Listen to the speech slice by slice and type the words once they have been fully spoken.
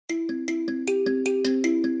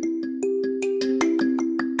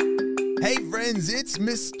Hey friends, it's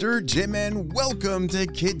Mr. Jim and welcome to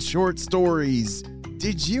Kid Short Stories.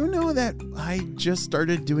 Did you know that I just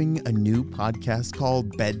started doing a new podcast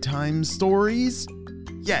called Bedtime Stories?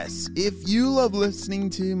 Yes, if you love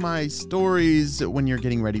listening to my stories when you're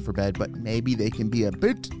getting ready for bed, but maybe they can be a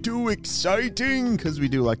bit too exciting because we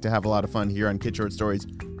do like to have a lot of fun here on Kid Short Stories,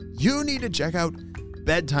 you need to check out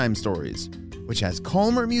Bedtime Stories, which has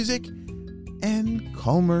calmer music and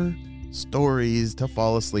calmer stories to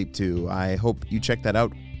fall asleep to. I hope you check that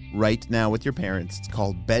out right now with your parents. It's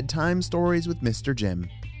called Bedtime Stories with Mr. Jim.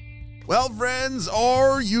 Well, friends,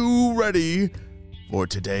 are you ready for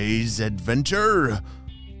today's adventure?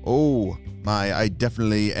 Oh my, I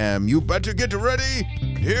definitely am. You better get ready.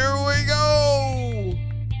 Here we go.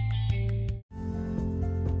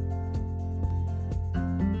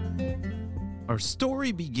 Our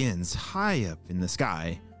story begins high up in the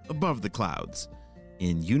sky, above the clouds,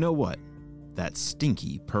 in you-know-what, that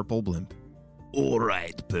stinky purple blimp. All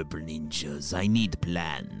right, purple ninjas, I need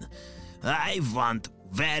plan. I want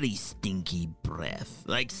very stinky breath,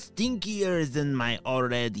 like stinkier than my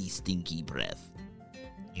already stinky breath.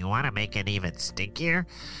 You want to make it even stinkier?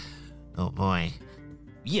 Oh boy.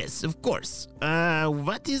 Yes, of course.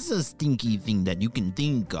 What is a stinky thing that you can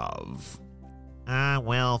think of?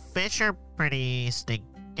 Well, fish are pretty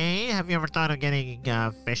stinky. Have you ever thought of getting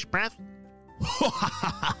fish breath?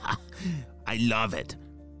 I love it.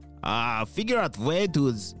 Figure out where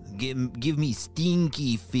to give me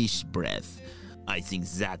stinky fish breath. I think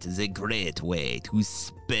that is a great way to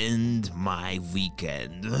spend my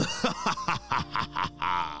weekend.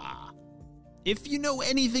 If you know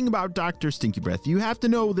anything about Dr. Stinky Breath, you have to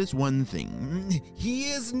know this one thing. He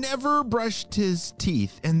has never brushed his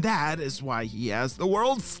teeth, and that is why he has the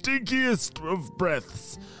world's stinkiest of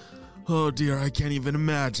breaths. Oh dear, I can't even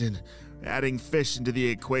imagine adding fish into the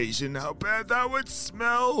equation, how bad that would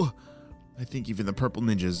smell. I think even the purple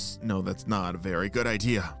ninjas know that's not a very good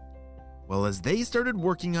idea. Well, as they started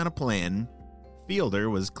working on a plan,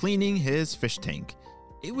 Fielder was cleaning his fish tank.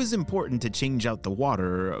 It was important to change out the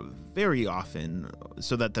water very often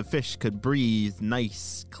so that the fish could breathe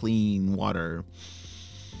nice, clean water.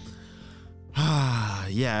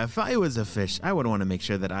 Yeah, if I was a fish, I would want to make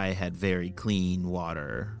sure that I had very clean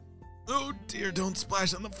water. Oh dear, don't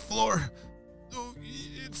splash on the floor. Oh,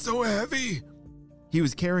 it's so heavy. He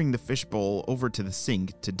was carrying the fishbowl over to the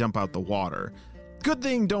sink to dump out the water. Good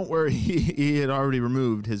thing, don't worry, he had already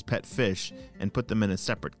removed his pet fish and put them in a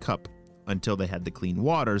separate cup until they had the clean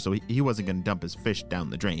water, so he wasn't going to dump his fish down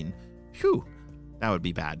the drain. Phew, that would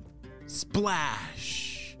be bad.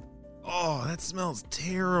 Splash! Oh, that smells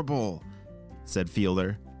terrible, said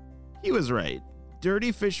Fielder. He was right.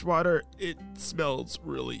 Dirty fish water, it smells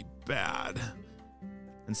really bad.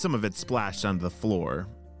 And some of it splashed onto the floor,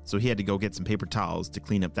 so he had to go get some paper towels to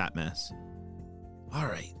clean up that mess. All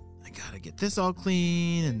right, I gotta get this all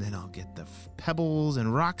clean, and then I'll get the pebbles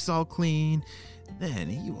and rocks all clean. Then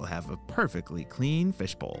he will have a perfectly clean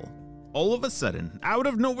fishbowl. All of a sudden, out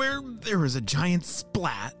of nowhere, there was a giant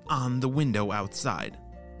splat on the window outside.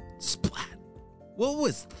 Splat! What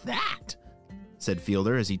was that? Said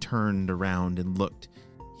Fielder as he turned around and looked.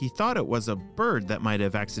 He thought it was a bird that might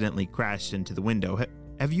have accidentally crashed into the window.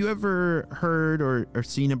 Have you ever heard or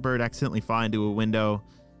seen a bird accidentally fly into a window?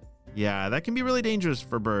 Yeah, that can be really dangerous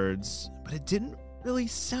for birds, but it didn't really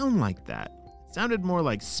sound like that. It sounded more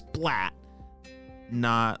like splat,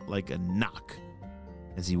 not like a knock.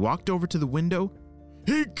 As he walked over to the window,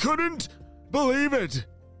 he couldn't believe it.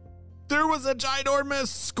 There was a ginormous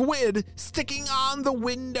squid sticking on the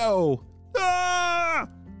window. Ah!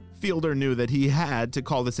 Fielder knew that he had to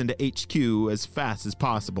call this into HQ as fast as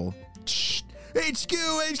possible. Shh! HQ,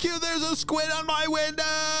 there's a squid on my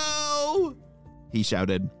window! He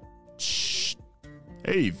shouted. Shh!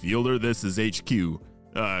 Hey, Fielder, this is HQ.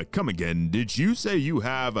 Come again. Did you say you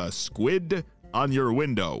have a squid on your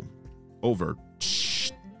window? Over.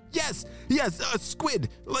 Shh! Yes, a squid,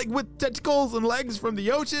 like with tentacles and legs from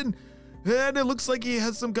the ocean. And it looks like he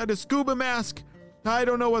has some kind of scuba mask. I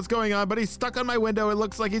don't know what's going on, but he's stuck on my window. It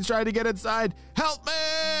looks like he's trying to get inside. Help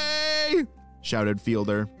me! Shouted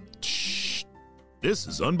Fielder. Shh! This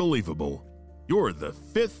is unbelievable. You're the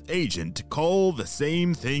 5th agent to call the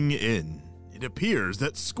same thing in. It appears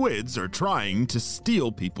that squids are trying to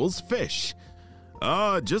steal people's fish.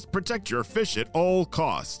 Just protect your fish at all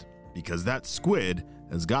costs, because that squid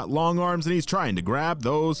has got long arms and he's trying to grab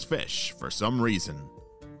those fish for some reason.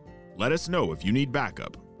 Let us know if you need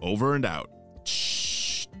backup. Over and out.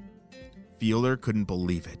 Shh. Fielder couldn't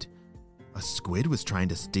believe it. A squid was trying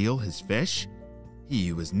to steal his fish?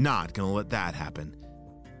 He was not going to let that happen.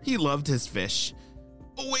 He loved his fish.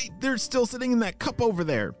 Oh wait, they're still sitting in that cup over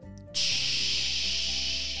there.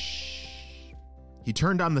 He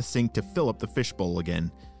turned on the sink to fill up the fishbowl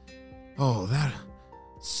again.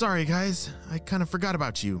 Sorry, guys. I kind of forgot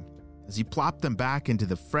about you. As he plopped them back into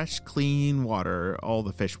the fresh, clean water, all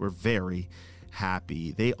the fish were very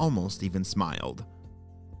happy. They almost even smiled.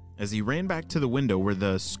 As he ran back to the window where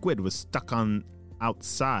the squid was stuck on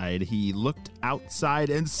outside, he looked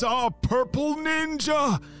outside and saw a purple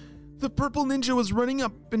ninja. The purple ninja was running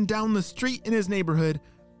up and down the street in his neighborhood,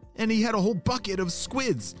 and he had a whole bucket of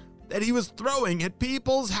squids that he was throwing at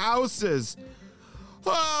people's houses.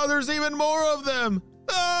 Oh, there's even more of them.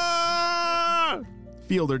 Ah!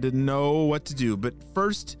 Fielder didn't know what to do, but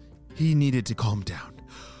first he needed to calm down.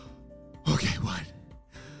 Okay, 1,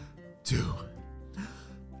 2,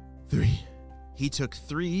 3. He took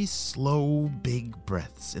 3 slow, big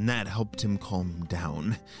breaths, and that helped him calm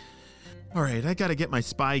down. All right, I gotta get my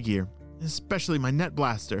spy gear, especially my net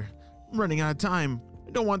blaster. I'm running out of time.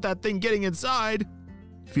 I don't want that thing getting inside.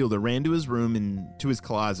 Fielder ran to his room and to his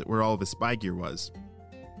closet where all of his spy gear was.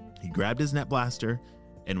 He grabbed his net blaster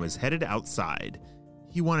and was headed outside.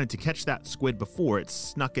 He wanted to catch that squid before it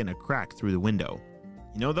snuck in a crack through the window.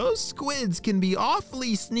 You know, those squids can be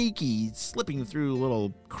awfully sneaky, slipping through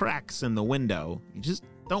little cracks in the window. You just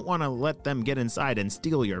don't want to let them get inside and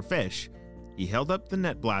steal your fish. He held up the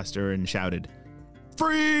net blaster and shouted,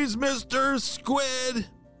 "Freeze, Mr. Squid!"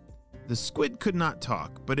 The squid could not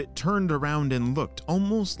talk, but it turned around and looked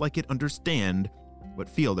almost like it understood what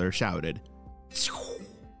Fielder shouted.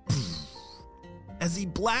 As he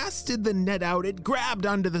blasted the net out, it grabbed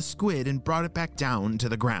onto the squid and brought it back down to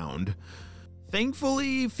the ground.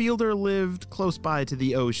 Thankfully, Fielder lived close by to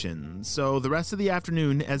the ocean, so the rest of the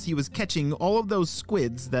afternoon, as he was catching all of those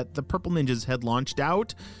squids that the purple ninjas had launched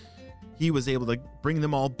out, he was able to bring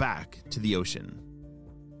them all back to the ocean.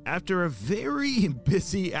 After a very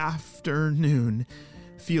busy afternoon,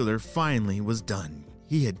 Fielder finally was done.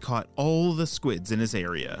 He had caught all the squids in his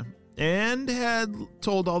area and had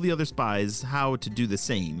told all the other spies how to do the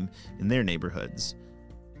same in their neighborhoods.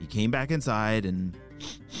 He came back inside and,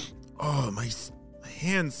 my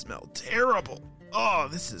hands smell terrible.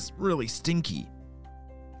 This is really stinky.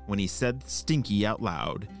 When he said stinky out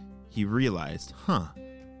loud, he realized, I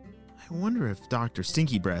wonder if Dr.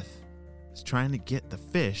 Stinky Breath is trying to get the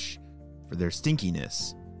fish for their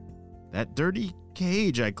stinkiness. That dirty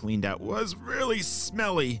cage I cleaned out was really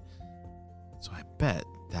smelly, so I bet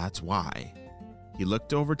that's why. He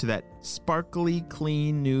looked over to that sparkly,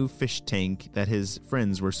 clean new fish tank that his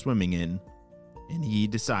friends were swimming in, and he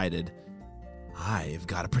decided, I've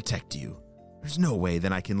got to protect you. There's no way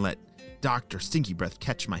that I can let Dr. Stinky Breath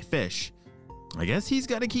catch my fish. I guess he's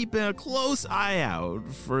got to keep a close eye out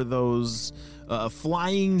for those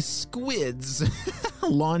flying squids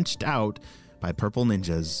launched out by purple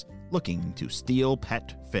ninjas looking to steal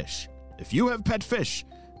pet fish. If you have pet fish,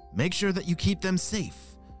 make sure that you keep them safe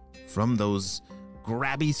from those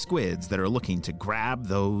grabby squids that are looking to grab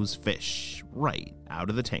those fish right out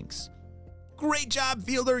of the tanks. Great job,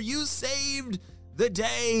 Fielder. You saved the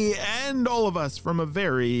day and all of us from a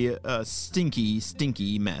very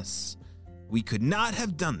stinky mess. We could not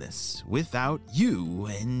have done this without you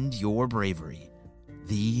and your bravery.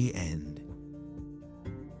 The end.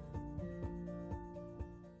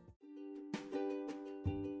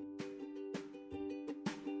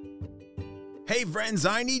 Hey friends,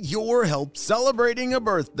 I need your help celebrating a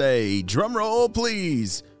birthday. Drum roll,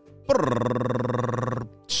 please.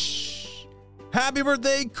 Happy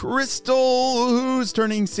birthday, Crystal, who's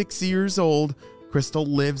turning 6 years old. Crystal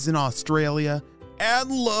lives in Australia and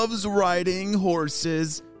loves riding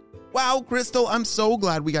horses. Wow, Crystal, I'm so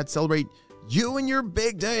glad we got to celebrate you and your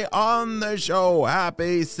big day on the show.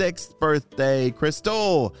 Happy 6th birthday,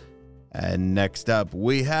 Crystal. And next up,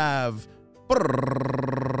 we have...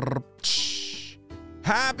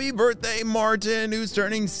 Happy birthday, Martin, who's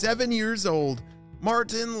turning 7 years old.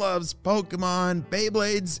 Martin loves Pokemon,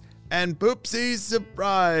 Beyblades, and Poopsie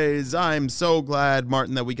Surprise. I'm so glad,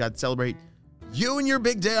 Martin, that we got to celebrate you and your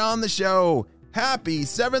big day on the show. Happy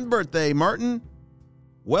 7th birthday, Martin.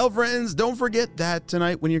 Well, friends, don't forget that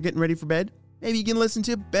tonight when you're getting ready for bed, maybe you can listen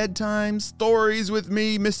to Bedtime Stories with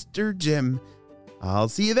me, Mr. Jim. I'll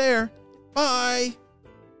see you there. Bye.